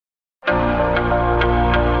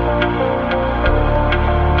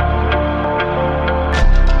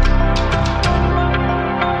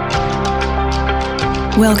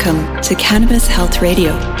Welcome to Cannabis Health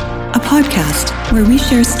Radio, a podcast where we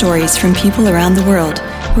share stories from people around the world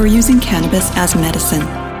who are using cannabis as medicine.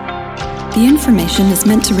 The information is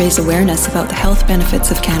meant to raise awareness about the health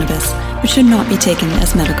benefits of cannabis, but should not be taken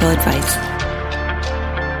as medical advice.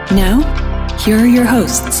 Now, here are your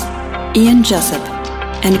hosts, Ian Jessup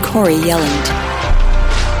and Corey Yelland.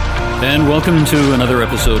 And welcome to another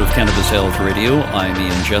episode of Cannabis Health Radio. I'm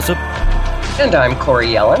Ian Jessup. And I'm Corey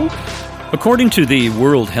Yelland. According to the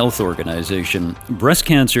World Health Organization, breast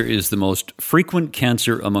cancer is the most frequent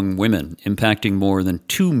cancer among women, impacting more than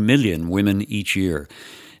 2 million women each year.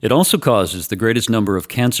 It also causes the greatest number of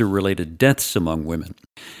cancer-related deaths among women.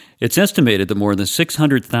 It's estimated that more than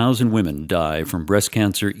 600,000 women die from breast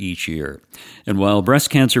cancer each year. And while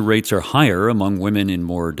breast cancer rates are higher among women in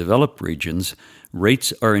more developed regions,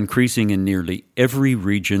 rates are increasing in nearly every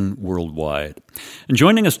region worldwide. And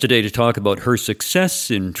joining us today to talk about her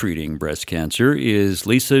success in treating breast cancer is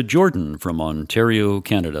Lisa Jordan from Ontario,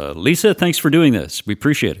 Canada. Lisa, thanks for doing this. We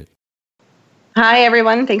appreciate it. Hi,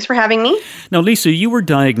 everyone. Thanks for having me. Now, Lisa, you were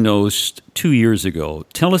diagnosed 2 years ago.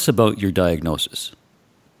 Tell us about your diagnosis.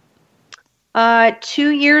 2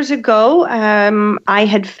 years ago, I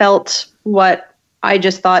had felt what I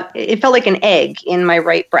just thought, it felt like an egg in my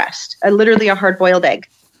right breast, literally a hard-boiled egg.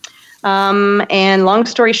 And long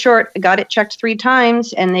story short, I got it checked 3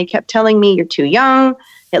 times, and they kept telling me, you're too young,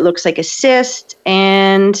 it looks like a cyst,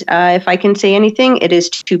 and if I can say anything, it is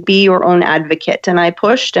to be your own advocate. And I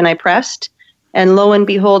pushed and I pressed, and lo and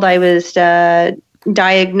behold, I was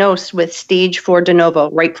diagnosed with stage 4 de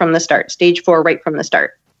novo right from the start, stage 4 right from the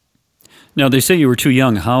start. Now, they say you were too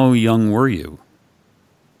young. How young were you?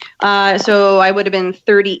 So I would have been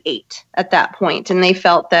 38 at that point. And they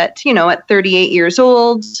felt that, at 38 years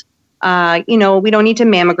old, we don't need to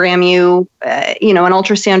mammogram you, an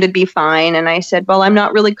ultrasound would be fine. And I said, well, I'm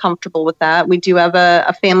not really comfortable with that. We do have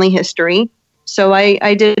a family history. So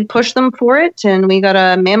I did push them for it, and we got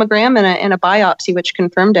a mammogram and a biopsy, which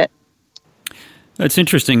confirmed it. It's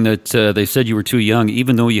interesting that they said you were too young,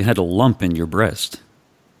 even though you had a lump in your breast.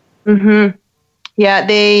 Mm-hmm. Yeah,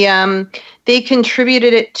 they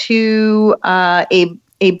contributed it to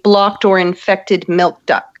a blocked or infected milk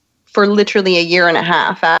duct for literally a year and a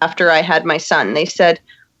half after I had my son. They said,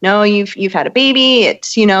 no, you've had a baby.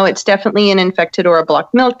 It's it's definitely an infected or a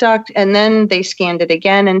blocked milk duct. And then they scanned it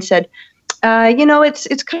again and said,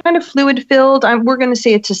 it's kind of fluid filled. We're going to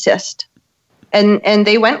say it's a cyst. And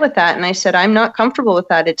they went with that. And I said, I'm not comfortable with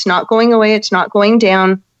that. It's not going away. It's not going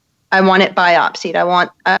down. I want it biopsied.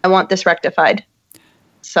 I want this rectified.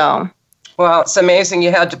 So. Well, it's amazing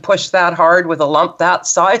you had to push that hard with a lump that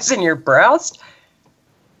size in your breast.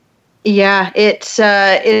 Yeah, it's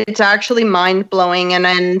actually mind-blowing,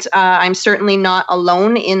 and I'm certainly not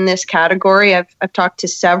alone in this category. I've talked to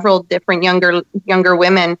several different younger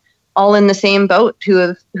women, all in the same boat, who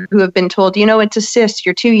have been told, it's a cyst.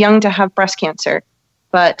 You're too young to have breast cancer.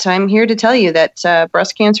 But I'm here to tell you that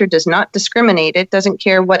breast cancer does not discriminate. It doesn't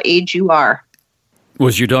care what age you are.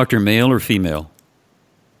 Was your doctor male or female?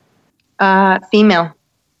 Female.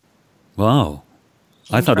 Wow.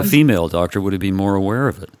 I thought a female doctor would have been more aware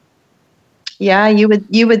of it. Yeah, you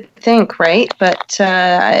would think, right? But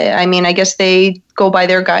I guess they go by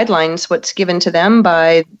their guidelines, what's given to them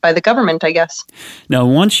by the government, I guess. Now,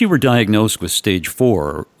 once you were diagnosed with stage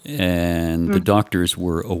 4 and the doctors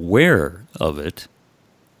were aware of it,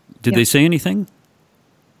 did they say anything?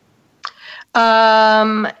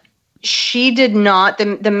 She did not.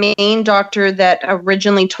 The main doctor that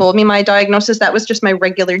originally told me my diagnosis, that was just my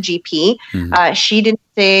regular GP. Mm-hmm. She didn't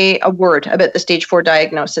say a word about the stage 4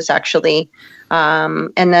 diagnosis, actually.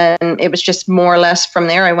 And then it was just more or less from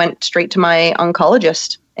there, I went straight to my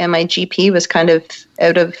oncologist, and my GP was kind of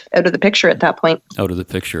out of the picture at that point. Out of the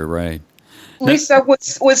picture, right. Lisa,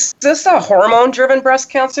 was this a hormone-driven breast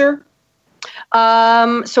cancer?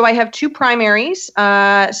 So I have 2 primaries.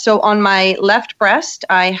 So on my left breast,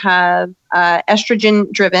 I have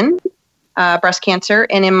estrogen-driven breast cancer,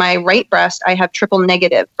 and in my right breast, I have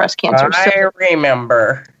triple-negative breast cancer. I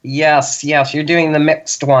remember. Yes, you're doing the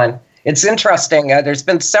mixed one. It's interesting. There's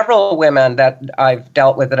been several women that I've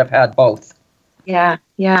dealt with that have had both. Yeah.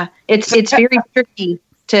 It's very tricky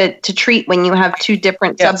to treat when you have 2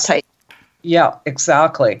 different subtypes. Yeah,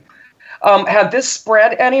 exactly. Had this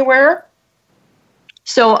spread anywhere?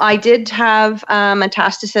 So I did have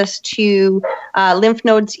metastasis to lymph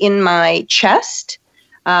nodes in my chest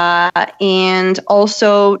and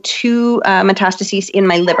also 2 metastases in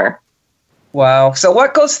my liver. Wow. So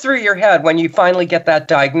what goes through your head when you finally get that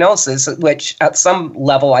diagnosis, which at some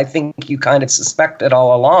level I think you kind of suspected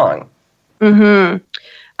all along? Mm-hmm.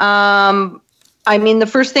 I mean, the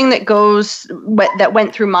first thing that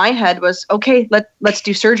went through my head was, okay, let's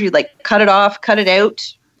do surgery. Like, cut it off, cut it out,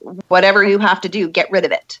 whatever you have to do, get rid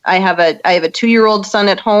of it. I have a 2-year-old son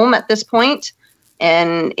at home at this point,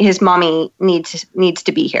 and his mommy needs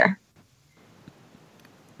to be here.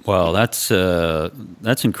 Wow, that's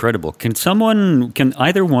incredible. Can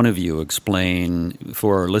either one of you explain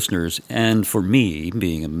for our listeners and for me,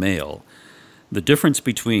 being a male, the difference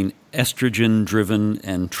between estrogen-driven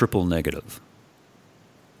and triple-negative?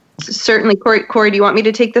 Certainly. Corey, do you want me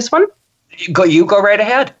to take this one? You go right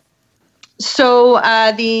ahead. So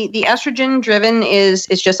the estrogen-driven is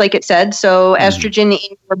just like it said. So estrogen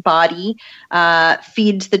in your body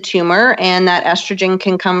feeds the tumor, and that estrogen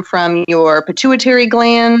can come from your pituitary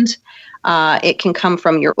gland. It can come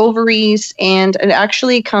from your ovaries, and it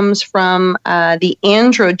actually comes from the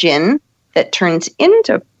androgen that turns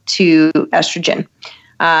into estrogen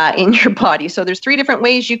in your body. So there's 3 different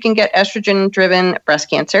ways you can get estrogen-driven breast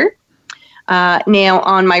cancer. Now,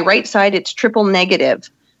 on my right side, it's triple negative.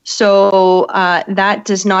 So that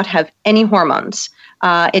does not have any hormones.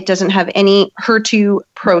 It doesn't have any HER2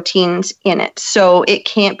 proteins in it. So it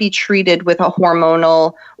can't be treated with a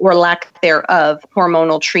hormonal or lack thereof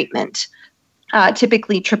hormonal treatment.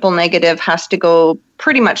 Typically, triple negative has to go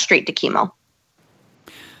pretty much straight to chemo.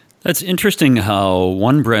 That's interesting how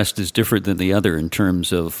one breast is different than the other in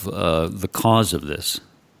terms of the cause of this.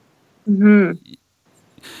 Mm-hmm.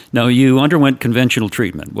 Now, you underwent conventional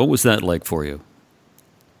treatment. What was that like for you?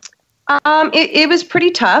 It was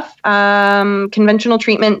pretty tough. Conventional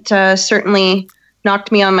treatment certainly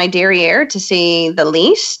knocked me on my derriere, to say the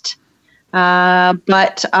least.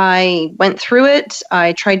 But I went through it.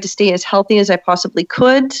 I tried to stay as healthy as I possibly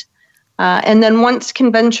could. And then once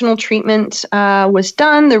conventional treatment was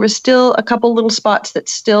done, there was still a couple little spots that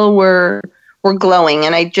still were glowing,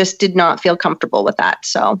 and I just did not feel comfortable with that.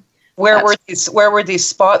 So where were these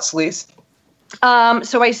spots, Lise?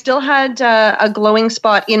 So I still had a glowing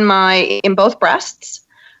spot in both breasts,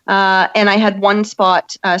 and I had one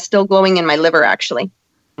spot still glowing in my liver, actually.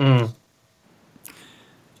 Mm.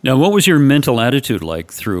 Now, what was your mental attitude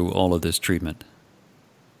like through all of this treatment?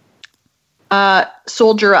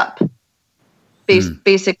 Soldier up.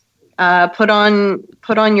 Basic. Put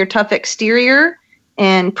on your tough exterior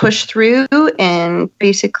and push through, and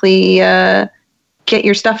basically get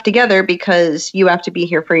your stuff together, because you have to be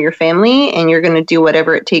here for your family, and you're going to do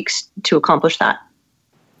whatever it takes to accomplish that.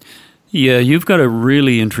 Yeah, you've got a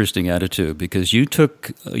really interesting attitude, because you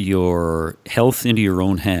took your health into your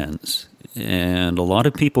own hands, and a lot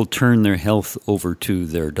of people turn their health over to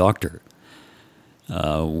their doctor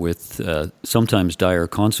with sometimes dire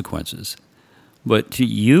consequences. But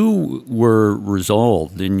you were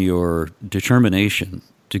resolved in your determination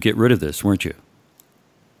to get rid of this, weren't you?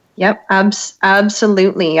 Yep,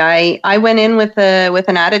 absolutely. I went in with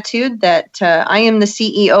an attitude that I am the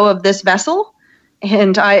CEO of this vessel,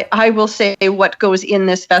 and I will say what goes in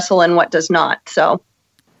this vessel and what does not. So,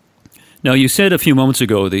 now, you said a few moments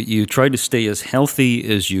ago that you tried to stay as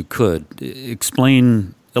healthy as you could.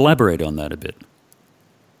 Elaborate on that a bit.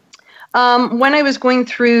 When I was going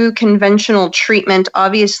through conventional treatment,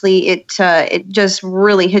 obviously it just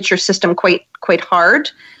really hits your system quite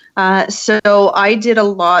hard. So I did a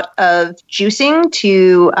lot of juicing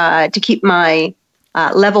to keep my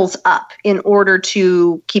levels up in order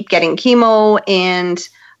to keep getting chemo, and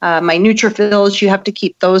my neutrophils. You have to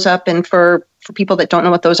keep those up. And for people that don't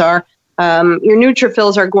know what those are, your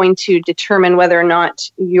neutrophils are going to determine whether or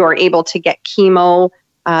not you're able to get chemo.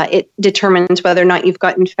 It determines whether or not you've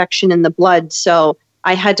got infection in the blood. So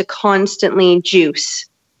I had to constantly juice.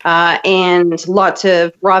 And lots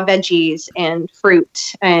of raw veggies and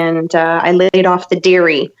fruit, and I laid off the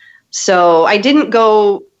dairy. So I didn't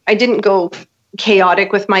go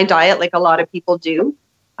chaotic with my diet like a lot of people do,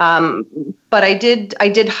 but I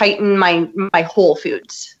did heighten my whole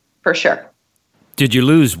foods for sure. Did you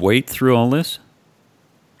lose weight through all this?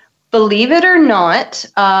 Believe it or not,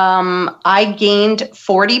 I gained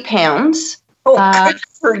 40 pounds. Oh, good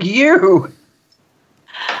for you.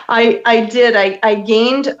 I did. I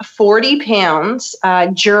gained 40 pounds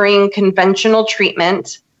during conventional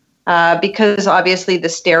treatment because obviously the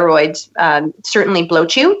steroids certainly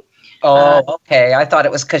bloat you. Oh, okay. I thought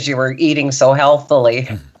it was because you were eating so healthily.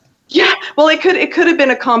 Yeah, well, it could have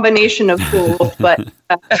been a combination of both, but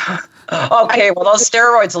okay. Well, those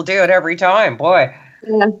steroids will do it every time, boy.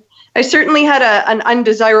 I certainly had an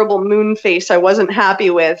undesirable moon face I wasn't happy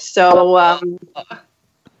with. So,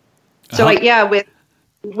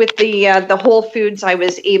 with the Whole Foods, I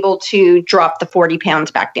was able to drop the 40 pounds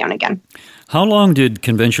back down again. How long did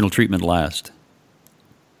conventional treatment last?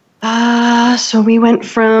 So we went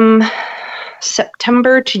from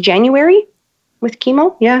September to January with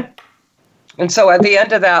chemo. Yeah. And so at the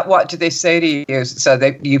end of that, what do they say to you? So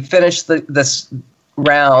you finished this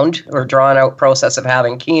round or drawn out process of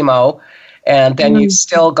having chemo, and then you've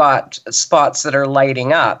still got spots that are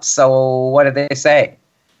lighting up. So what did they say?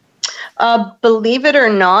 Believe it or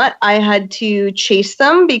not, I had to chase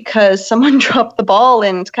them because someone dropped the ball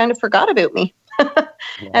and kind of forgot about me.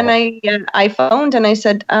 And I phoned and I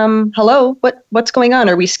said, hello, what's going on?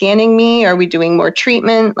 Are we scanning me? Are we doing more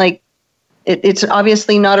treatment? Like, it's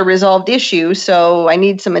obviously not a resolved issue, so I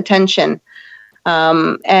need some attention.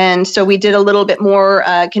 And so we did a little bit more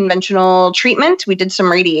conventional treatment. We did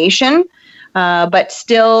some radiation, but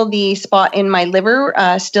still the spot in my liver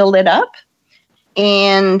still lit up.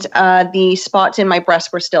 And the spots in my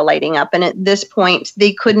breast were still lighting up. And at this point,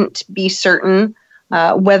 they couldn't be certain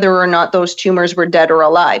whether or not those tumors were dead or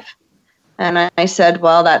alive. And I said,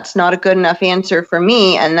 well, that's not a good enough answer for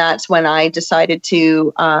me. And that's when I decided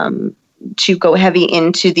to go heavy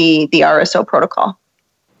into the RSO protocol.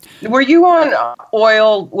 Were you on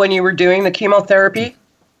oil when you were doing the chemotherapy?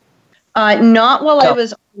 Not while I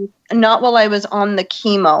was on the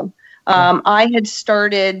chemo. I had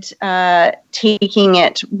started taking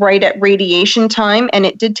it right at radiation time, and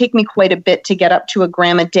it did take me quite a bit to get up to 1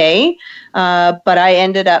 gram a day. But I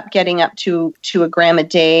ended up getting up to 1 gram a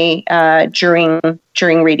day during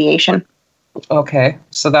radiation. Okay,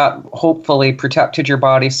 so that hopefully protected your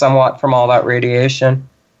body somewhat from all that radiation.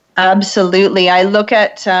 Absolutely. I look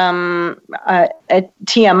at TMI.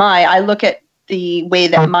 I look at the way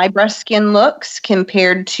that my breast skin looks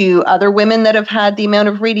compared to other women that have had the amount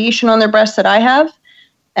of radiation on their breasts that I have.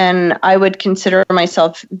 And I would consider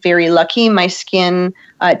myself very lucky. My skin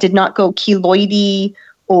did not go keloidy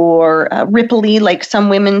or ripply like some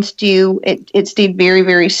women's do. It stayed very,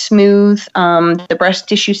 very smooth. The breast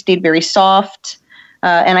tissue stayed very soft.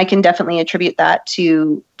 And I can definitely attribute that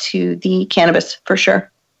to the cannabis for sure.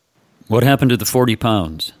 What happened to the 40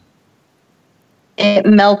 pounds? It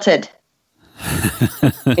melted.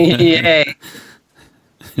 Yay.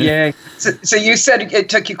 Yay. So you said it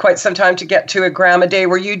took you quite some time to get to 1 gram a day.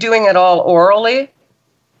 Were you doing it all orally?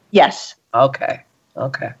 Yes. Okay.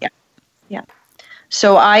 Yeah.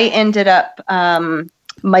 So I ended up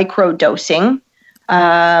micro-dosing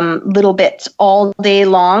little bits all day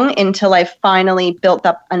long until I finally built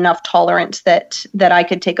up enough tolerance that I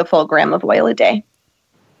could take a full gram of oil a day.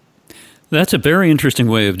 That's a very interesting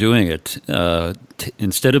way of doing it.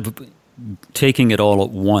 Instead of taking it all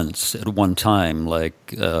at once, at one time,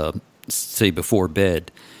 like, say, before bed,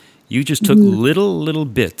 you just took little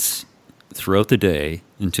bits throughout the day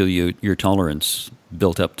until your tolerance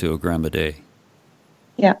built up to 1 gram a day.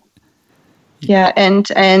 Yeah. Yeah, and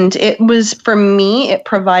it was, for me, it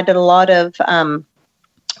provided a lot of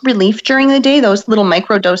relief during the day. Those little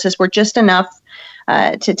micro doses were just enough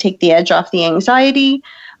to take the edge off the anxiety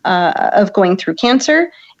of going through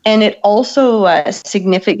cancer. And it also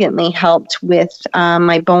significantly helped with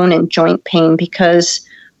my bone and joint pain because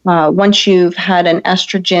once you've had an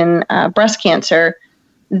estrogen breast cancer,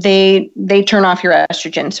 they turn off your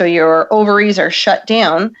estrogen. So your ovaries are shut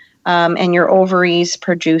down and your ovaries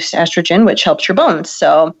produce estrogen, which helps your bones.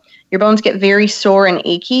 So your bones get very sore and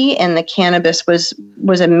achy, and the cannabis was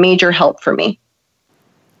a major help for me.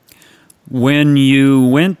 When you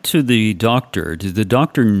went to the doctor, did the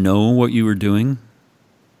doctor know what you were doing?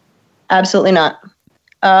 Absolutely not.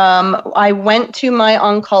 I went to my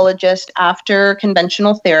oncologist after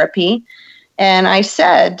conventional therapy, and I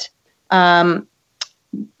said,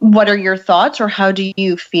 what are your thoughts, or how do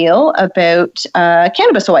you feel about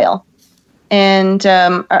cannabis oil? And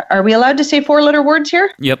are we allowed to say 4-letter words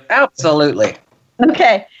here? Yep. Absolutely.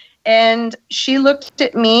 Okay. And she looked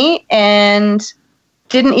at me and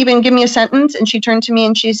didn't even give me a sentence, and she turned to me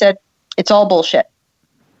and she said, "It's all bullshit."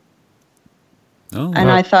 Oh,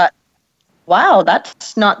 and I thought, wow,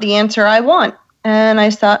 that's not the answer I want. And I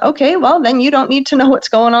thought, okay, well, then you don't need to know what's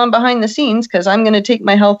going on behind the scenes, because I'm going to take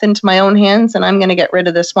my health into my own hands and I'm going to get rid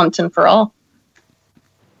of this once and for all.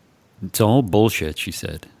 It's all bullshit, she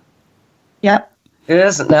said. Yep.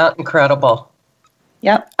 Isn't that incredible?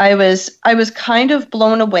 Yep. I was kind of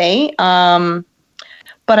blown away, but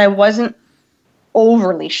I wasn't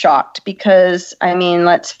overly shocked because, I mean,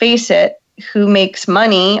 let's face it, who makes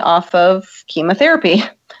money off of chemotherapy?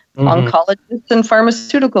 Oncologists and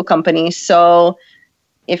pharmaceutical companies. So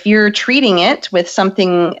if you're treating it with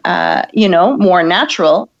something, more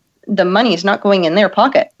natural, the money is not going in their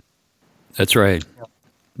pocket. That's right.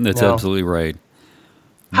 That's absolutely right.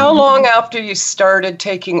 How long after you started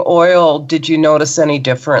taking oil did you notice any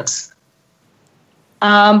difference?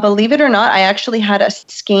 Believe it or not, I actually had a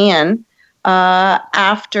scan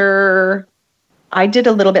after I did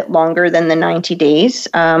a little bit longer than the 90 days.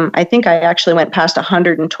 I think I actually went past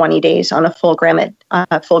 120 days on a full gram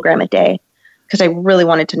a day because I really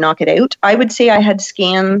wanted to knock it out. I would say I had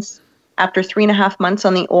scans after 3.5 months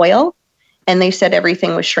on the oil, and they said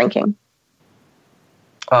everything was shrinking.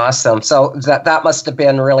 Awesome. So that must have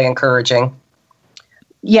been really encouraging.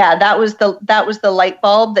 Yeah, that was the light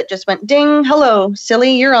bulb that just went ding. Hello,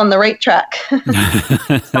 silly, you're on the right track.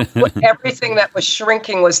 Everything that was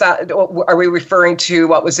shrinking, was that? Are we referring to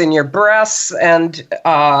what was in your breasts and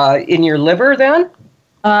in your liver then?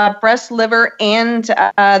 Breast, liver, and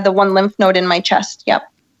the one lymph node in my chest. Yep.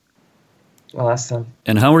 Awesome.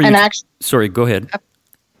 And how are you? And actually, sorry, go ahead.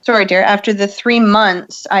 Sorry, dear. After the 3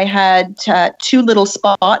 months, I had 2 little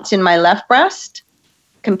spots in my left breast,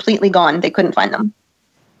 completely gone. They couldn't find them.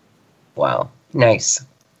 Wow. Nice.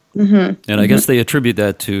 Mm-hmm. And I guess they attribute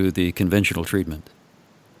that to the conventional treatment.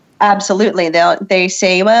 Absolutely. They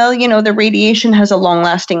say, well, the radiation has a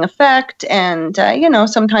long-lasting effect, and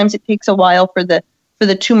sometimes it takes a while for the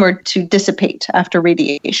tumor to dissipate after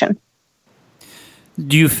radiation.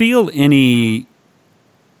 Do you feel any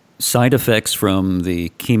side effects from the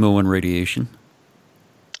chemo and radiation?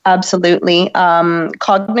 Absolutely.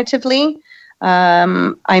 Cognitively,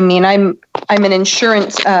 I'm an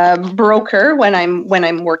insurance broker when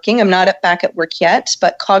I'm working. I'm not back at work yet,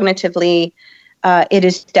 but cognitively, it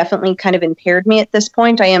has definitely kind of impaired me at this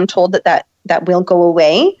point. I am told that will go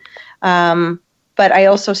away, but I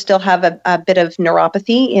also still have a bit of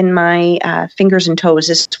neuropathy in my fingers and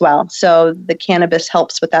toes as well. So the cannabis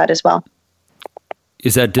helps with that as well.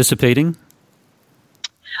 Is that dissipating?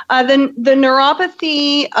 The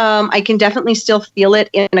neuropathy, I can definitely still feel it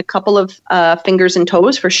in a couple of fingers and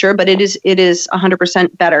toes for sure, but it is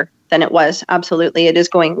 100% better than it was. Absolutely, it is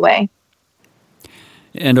going away.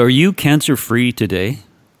 And are you cancer-free today?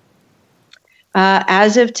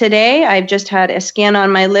 As of today, I've just had a scan on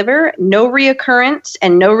my liver, no reoccurrence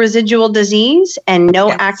and no residual disease and no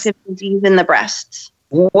active disease in the breasts.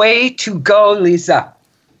 Way to go, Lisa.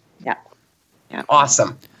 Yeah.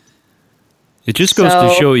 Awesome. It just goes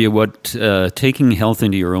to show you what taking health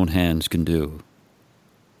into your own hands can do.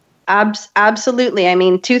 Absolutely. I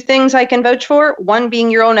mean, 2 things I can vouch for. 1, being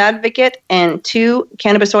your own advocate, and 2,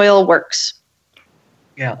 cannabis oil works.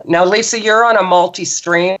 Yeah. Now, Lisa, you're on a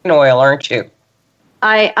multi-strain oil, aren't you?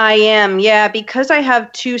 I am, yeah. Because I have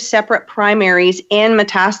 2 separate primaries and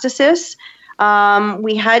metastasis,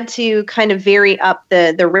 we had to kind of vary up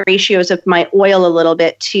the ratios of my oil a little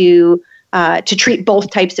bit to treat both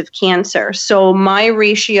types of cancer. So my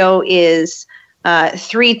ratio is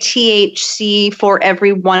 3 THC for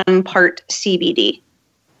every 1 part CBD.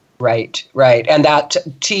 Right. And that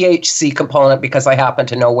THC component, because I happen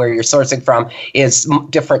to know where you're sourcing from, is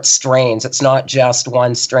different strains. It's not just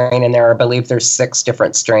one strain in there. I believe there's 6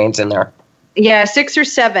 different strains in there. Yeah, 6 or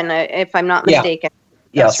 7, if I'm not mistaken.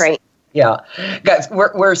 Yeah. That's right. Yeah. Guys,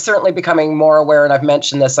 we're certainly becoming more aware, and I've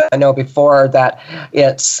mentioned this, I know before, that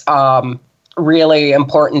it's really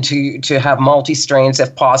important to have multi-strains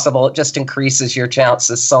if possible. It just increases your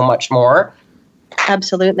chances so much more.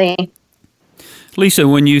 Absolutely. Lisa,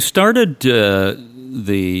 when you started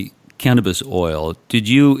the cannabis oil, did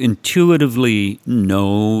you intuitively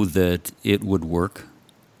know that it would work?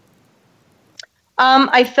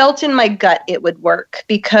 I felt in my gut it would work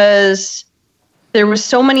because there were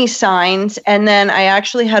so many signs. And then I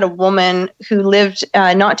actually had a woman who lived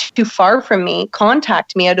not too far from me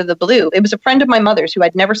contact me out of the blue. It was a friend of my mother's who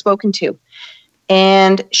I'd never spoken to.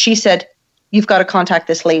 And she said, "You've got to contact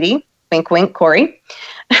this lady." Wink, wink, Corey.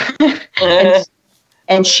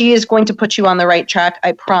 And she is going to put you on the right track.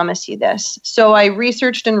 I promise you this. So I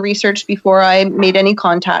researched before I made any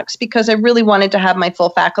contacts because I really wanted to have my full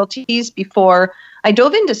faculties before I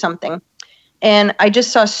dove into something. And I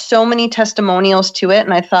just saw so many testimonials to it.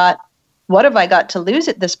 And I thought, what have I got to lose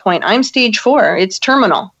at this point? I'm stage 4. It's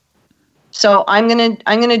terminal. So I'm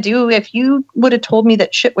gonna do, if you would have told me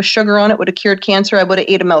that shit with sugar on it would have cured cancer, I would have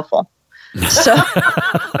ate a mouthful. So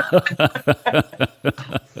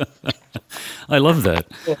I love that.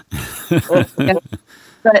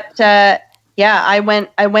 But I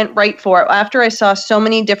went right for it. After I saw so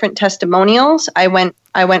many different testimonials, I went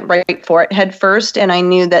right for it head first, and I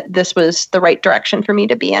knew that this was the right direction for me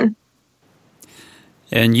to be in.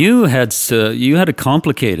 And you had a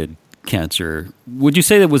complicated cancer. Would you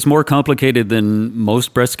say that was more complicated than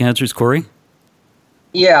most breast cancers, Corey?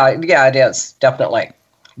 Yeah, it is, definitely.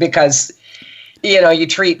 Because you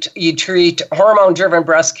treat hormone-driven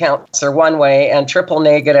breast cancer one way and triple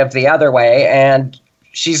negative the other way, and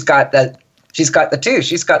she's got the two.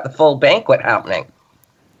 She's got the full banquet happening.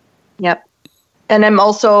 Yep. And I'm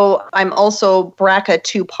also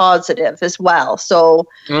BRCA2 positive as well. So,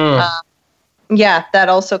 that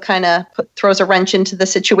also kind of throws a wrench into the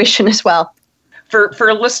situation as well.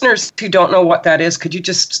 For listeners who don't know what that is, could you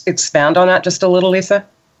just expand on that just a little, Lisa?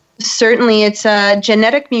 Certainly. It's a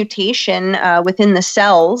genetic mutation within the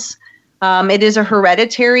cells. It is a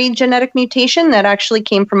hereditary genetic mutation that actually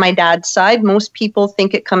came from my dad's side. Most people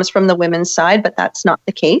think it comes from the women's side, but that's not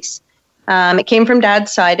the case. It came from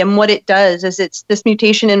dad's side. And what it does is it's this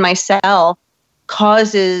mutation in my cell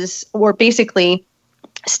causes, or basically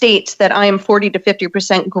states that I am 40 to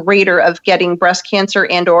 50% greater of getting breast cancer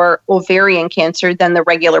and or ovarian cancer than the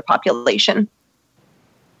regular population.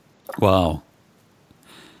 Wow.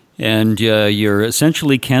 And you're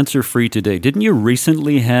essentially cancer-free today. Didn't you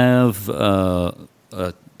recently have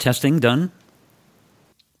testing done?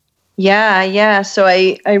 Yeah. So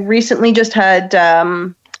I recently just had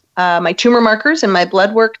my tumor markers and my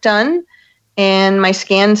blood work done and my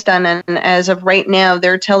scans done. And as of right now,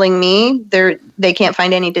 they're telling me they can't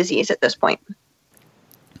find any disease at this point.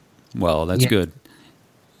 Well, that's good.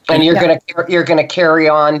 And you're gonna carry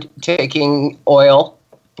on taking oil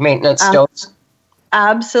maintenance dose.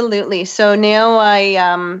 Absolutely. So now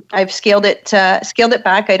I've scaled it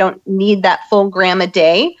back. I don't need that full gram a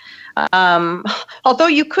day. Although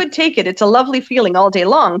you could take it, it's a lovely feeling all day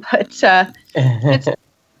long. But so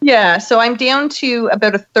I'm down to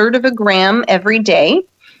about 1/3 of a gram every day.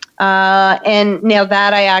 And now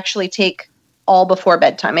that I actually take all before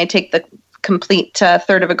bedtime. I take the complete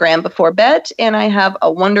 1/3 of a gram before bed, and I have a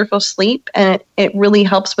wonderful sleep, and it really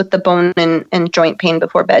helps with the bone and joint pain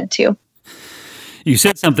before bed too. You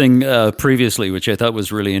said something previously, which I thought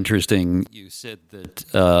was really interesting. You said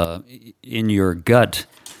that in your gut,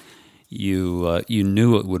 you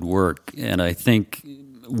knew it would work, and I think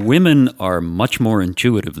women are much more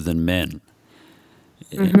intuitive than men.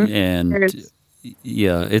 Mm-hmm. And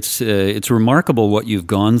it's remarkable what you've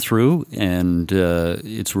gone through, and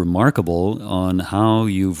it's remarkable on how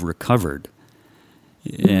you've recovered.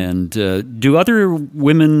 And do other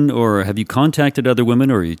women, or have you contacted other women,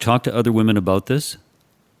 or you talked to other women about this?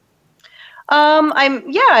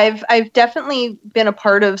 I've definitely been a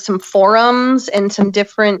part of some forums and some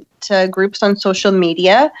different groups on social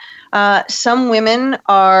media. Some women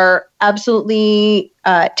are absolutely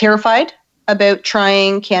terrified about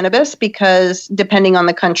trying cannabis because depending on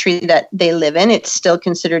the country that they live in, it's still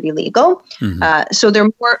considered illegal. Mm-hmm. So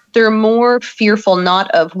they're more fearful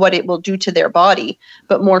not of what it will do to their body,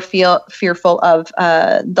 but more fearful of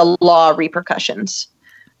the law repercussions.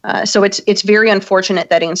 So it's very unfortunate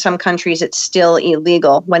that in some countries it's still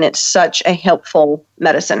illegal when it's such a helpful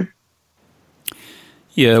medicine.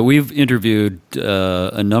 Yeah, we've interviewed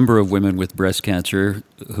a number of women with breast cancer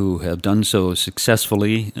who have done so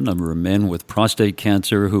successfully, a number of men with prostate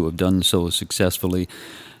cancer who have done so successfully,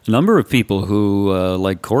 a number of people who,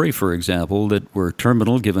 like Corey, for example, that were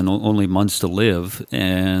terminal, given only months to live,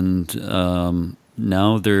 and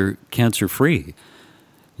now they're cancer-free.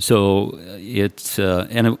 So it's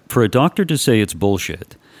and for a doctor to say it's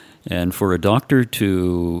bullshit, and for a doctor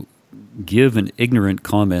to give an ignorant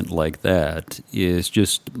comment like that is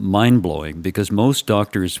just mind-blowing, because most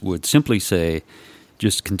doctors would simply say,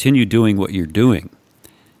 just continue doing what you're doing.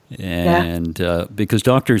 And because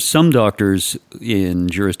some doctors in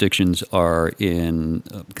jurisdictions are in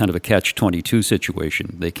kind of a catch-22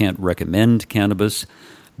 situation. They can't recommend cannabis,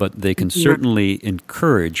 but they can certainly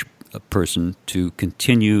encourage a person to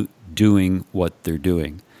continue doing what they're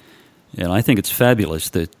doing. And I think it's fabulous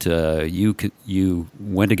that you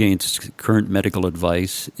went against current medical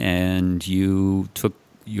advice and you took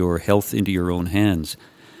your health into your own hands.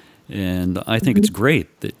 And I think it's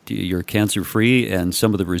great that you're cancer-free and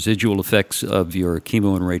some of the residual effects of your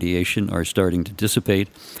chemo and radiation are starting to dissipate.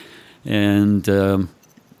 And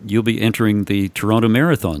you'll be entering the Toronto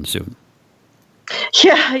Marathon soon.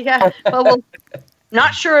 Yeah. Well,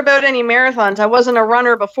 not sure about any marathons. I wasn't a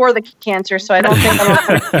runner before the cancer, so I don't think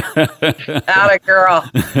I'm Atta girl.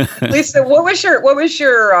 Lisa, what was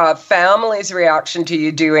your family's reaction to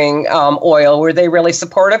you doing oil? Were they really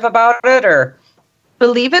supportive about it, or?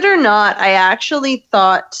 Believe it or not, I actually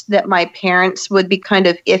thought that my parents would be kind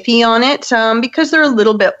of iffy on it because they're a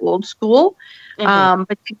little bit old school. Mm-hmm.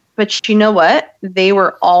 But you know what? They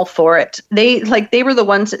were all for it. They were the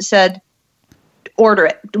ones that said, order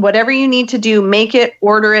it. Whatever you need to do, make it,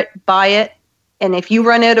 order it, buy it. And if you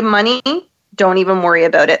run out of money, don't even worry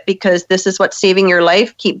about it, because this is what's saving your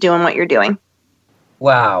life. Keep doing what you're doing.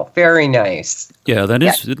 Wow. Very nice. Yeah, that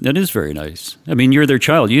is very nice. I mean, you're their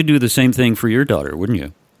child. You'd do the same thing for your daughter, wouldn't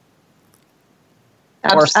you?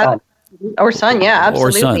 Or son. Or son, yeah,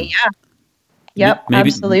 absolutely. Or son. Yeah. Yep,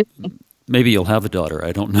 absolutely. Maybe you'll have a daughter.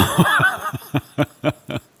 I don't know.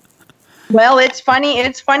 Well, it's funny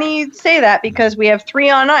you'd say that because we have 3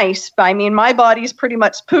 on ice. I mean, my body's pretty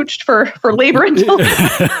much pooched for labor until.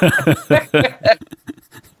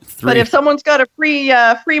 But if someone's got a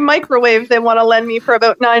free microwave they want to lend me for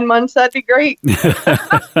about 9 months, that'd be great.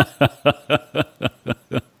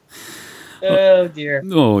 Oh dear.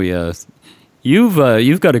 Oh yes, you've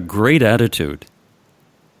got a great attitude.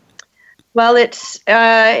 Well, it's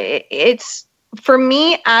for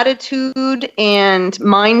me, attitude and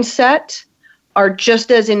mindset are just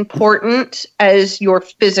as important as your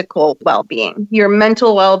physical well-being. Your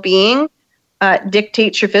mental well-being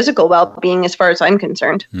dictates your physical well-being, as far as I'm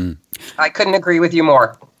concerned. I couldn't agree with you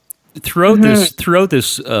more. Throughout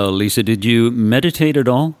this, Lisa, did you meditate at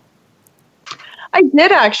all? I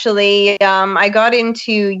did actually. I got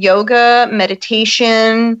into yoga,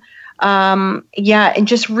 meditation, and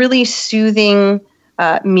just really soothing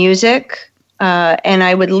music. And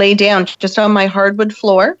I would lay down just on my hardwood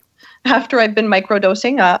floor after I've been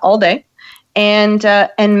microdosing all day, and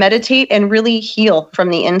meditate and really heal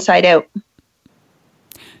from the inside out.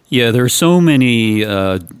 Yeah, there are so many.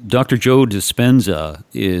 Dr. Joe Dispenza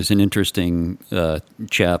is an interesting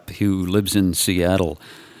chap who lives in Seattle,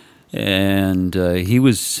 and he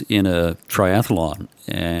was in a triathlon,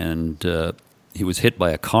 and he was hit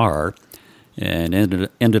by a car and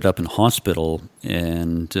ended up in hospital,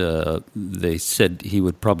 and they said he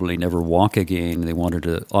would probably never walk again. They wanted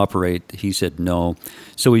to operate. He said no.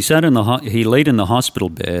 So he sat he laid in the hospital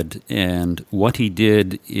bed, and what he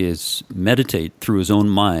did is meditate through his own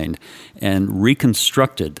mind and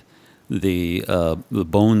reconstructed the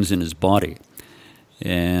bones in his body.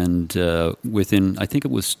 And within, I think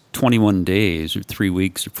it was 21 days or 3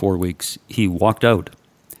 weeks or 4 weeks, he walked out.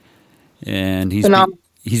 And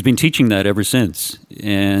he's been teaching that ever since.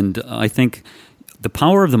 And I think the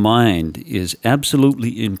power of the mind is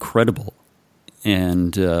absolutely incredible.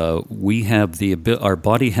 And we have our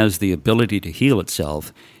body has the ability to heal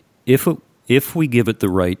itself if we give it the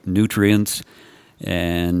right nutrients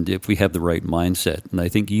and if we have the right mindset. And I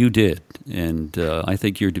think you did. And I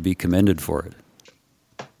think you're to be commended for it.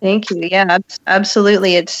 Thank you. Yeah,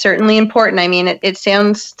 absolutely. It's certainly important. I mean, it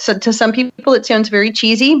sounds, to some people, it sounds very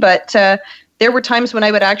cheesy, but there were times when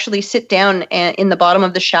I would actually sit down in the bottom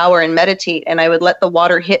of the shower and meditate, and I would let the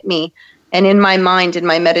water hit me. And in my mind, in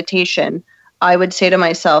my meditation, I would say to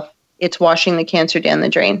myself, it's washing the cancer down the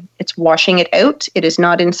drain. It's washing it out. It is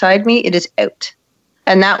not inside me. It is out.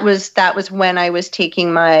 And that was when I was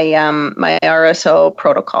taking my my RSO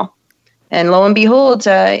protocol. And lo and behold,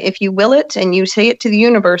 if you will it and you say it to the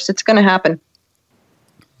universe, it's going to happen.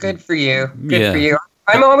 Good for you. Good for you.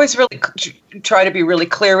 I'm always really try to be really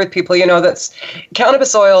clear with people. You know, that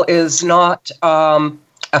cannabis oil is not a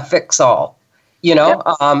fix-all. You know,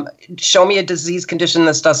 show me a disease condition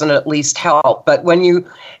this doesn't at least help. But when you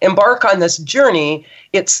embark on this journey,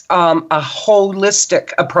 it's a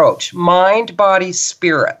holistic approach, mind, body,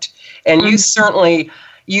 spirit. And you certainly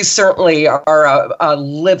are a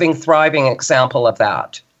living, thriving example of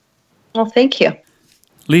that. Well, thank you.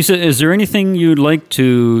 Lisa, is there anything you'd like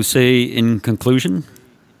to say in conclusion?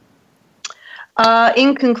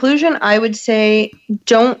 In conclusion, I would say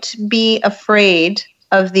don't be afraid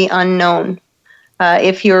of the unknown.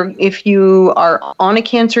 If you are on a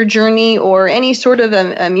cancer journey or any sort of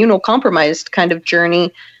an immunocompromised kind of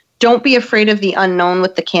journey, don't be afraid of the unknown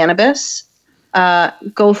with the cannabis.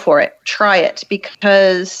 Go for it. Try it,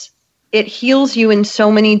 because it heals you in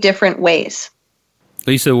so many different ways.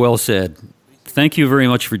 Lisa, well said. Thank you very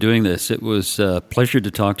much for doing this. It was a pleasure to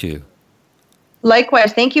talk to you.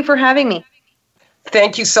 Likewise. Thank you for having me.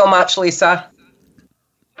 Thank you so much, Lisa.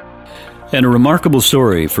 And a remarkable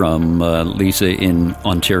story from Lisa in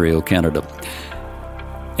Ontario, Canada.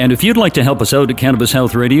 And if you'd like to help us out at Cannabis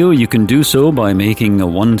Health Radio, you can do so by making a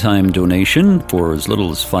one-time donation for as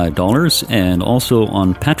little as $5, and also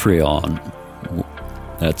on Patreon.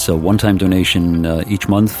 That's a one-time donation each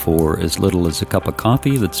month for as little as a cup of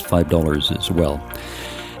coffee. That's $5 as well.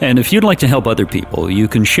 And if you'd like to help other people, you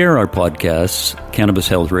can share our podcasts,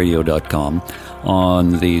 CannabisHealthRadio.com,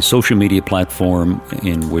 on the social media platform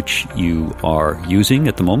in which you are using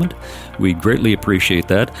at the moment. We greatly appreciate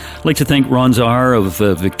that. I'd like to thank Ron Zahar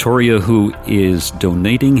of Victoria, who is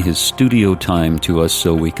donating his studio time to us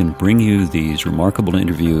so we can bring you these remarkable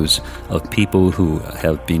interviews of people who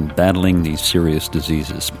have been battling these serious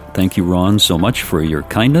diseases. Thank you, Ron, so much for your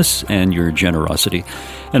kindness and your generosity.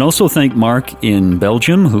 And also thank Mark in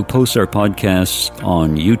Belgium, who posts our podcasts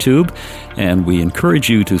on YouTube. And we encourage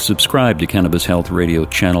you to subscribe to Cannabis Health Radio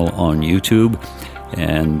channel on YouTube.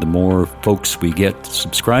 And the more folks we get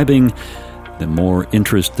subscribing, the more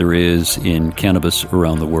interest there is in cannabis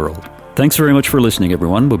around the world. Thanks very much for listening,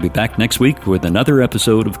 everyone. We'll be back next week with another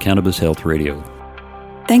episode of Cannabis Health Radio.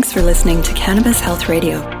 Thanks for listening to Cannabis Health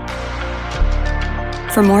Radio.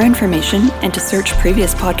 For more information and to search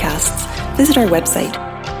previous podcasts, visit our website,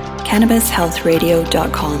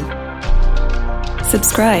 cannabishealthradio.com.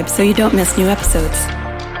 Subscribe so you don't miss new episodes.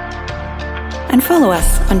 And follow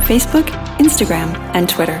us on Facebook, Instagram, and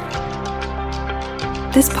Twitter.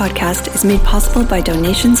 This podcast is made possible by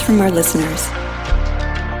donations from our listeners.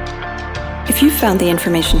 If you found the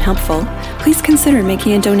information helpful, please consider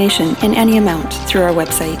making a donation in any amount through our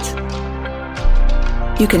website.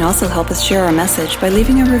 You can also help us share our message by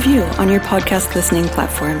leaving a review on your podcast listening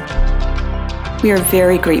platform. We are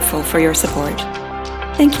very grateful for your support.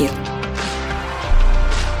 Thank you.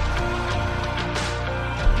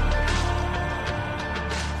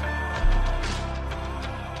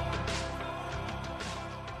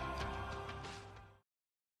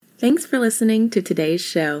 Thanks for listening to today's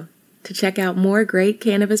show. To check out more great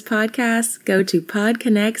cannabis podcasts, go to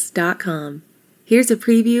podconnects.com. Here's a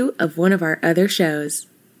preview of one of our other shows.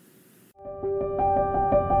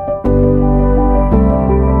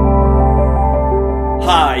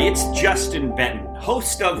 Hi, it's Justin Benton,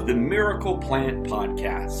 host of the Miracle Plant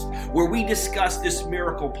Podcast, where we discuss this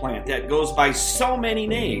miracle plant that goes by so many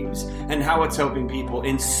names and how it's helping people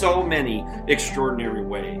in so many extraordinary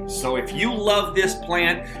ways. So if you love this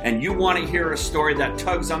plant and you want to hear a story that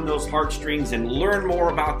tugs on those heartstrings and learn more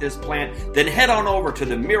about this plant, then head on over to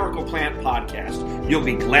the Miracle Plant Podcast. You'll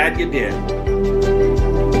be glad you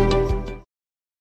did.